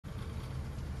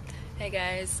Hey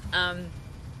guys,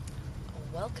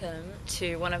 welcome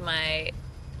to one of my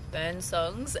burn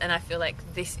songs, and I feel like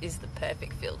this is the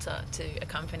perfect filter to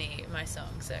accompany my song.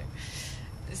 So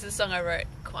this is a song I wrote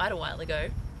quite a while ago,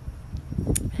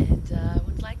 and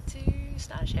would like to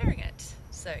start sharing it.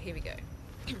 So here we go.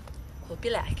 Hope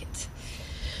you like it.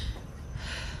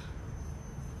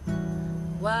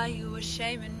 Why you were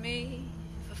shaming me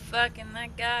for fucking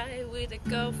that guy with a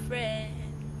girlfriend?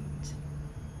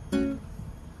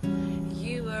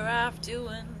 You were off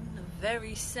doing the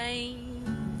very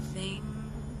same thing,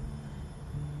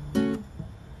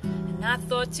 and I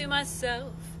thought to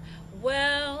myself,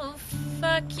 well,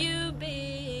 fuck you,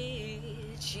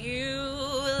 bitch. You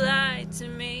lied to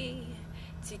me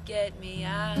to get me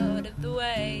out of the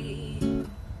way.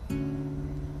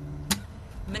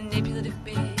 Manipulative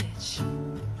bitch,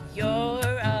 you're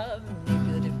a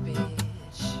manipulative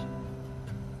bitch,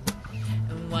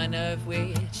 and one of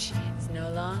which is no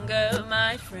longer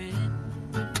my friend.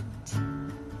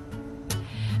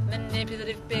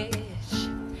 Manipulative bitch,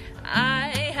 I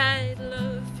had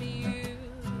love for you,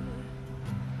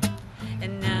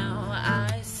 and now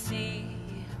I see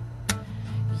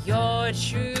your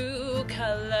true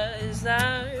colors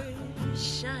are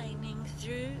shining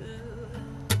through.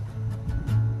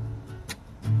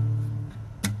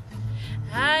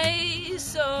 I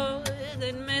saw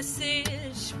that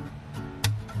message.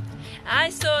 I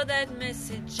saw that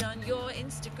message on your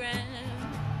Instagram.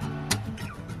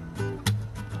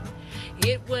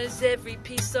 It was every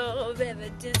piece of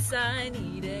evidence I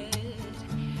needed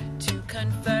to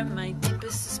confirm my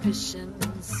deepest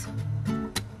suspicions.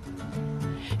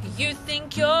 You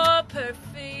think you're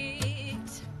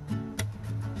perfect,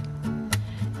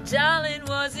 darling,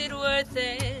 was it worth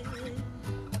it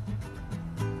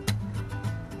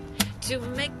to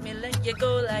make me let you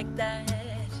go like that,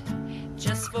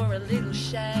 just for a little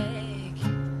shag?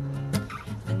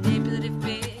 Manipulative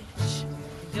bitch,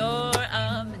 you're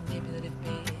a manipulative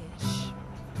bitch,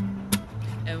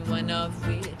 and one of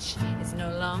which is no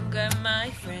longer my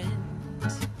friend.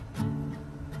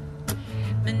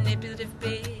 Manipulative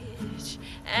bitch,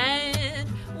 and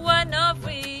one of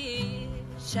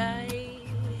which I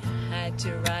had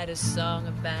to write a song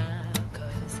about,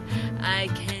 'cause I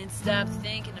can't stop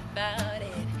thinking about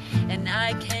it, and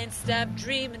I can't stop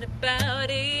dreaming about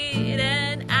it,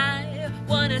 and I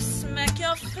wanna smack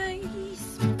your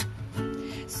face,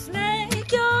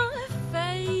 smack your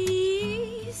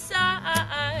face.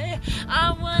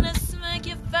 I wanna smack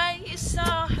your face so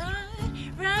hard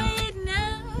right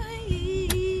now.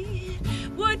 It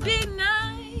would be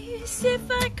nice if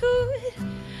I could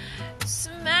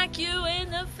smack you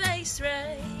in the face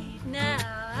right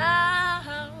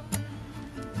now.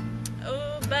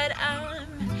 Oh, but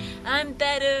I'm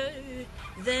better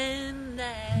than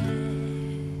that.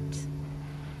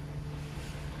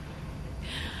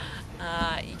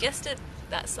 You guessed it,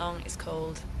 that song is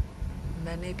called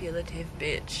Manipulative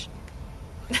Bitch.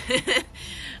 I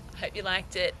hope you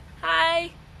liked it.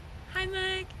 Hi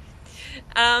Mike.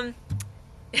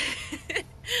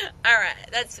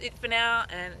 Alright, that's it for now,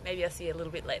 and maybe I'll see you a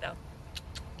little bit later.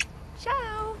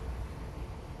 Ciao.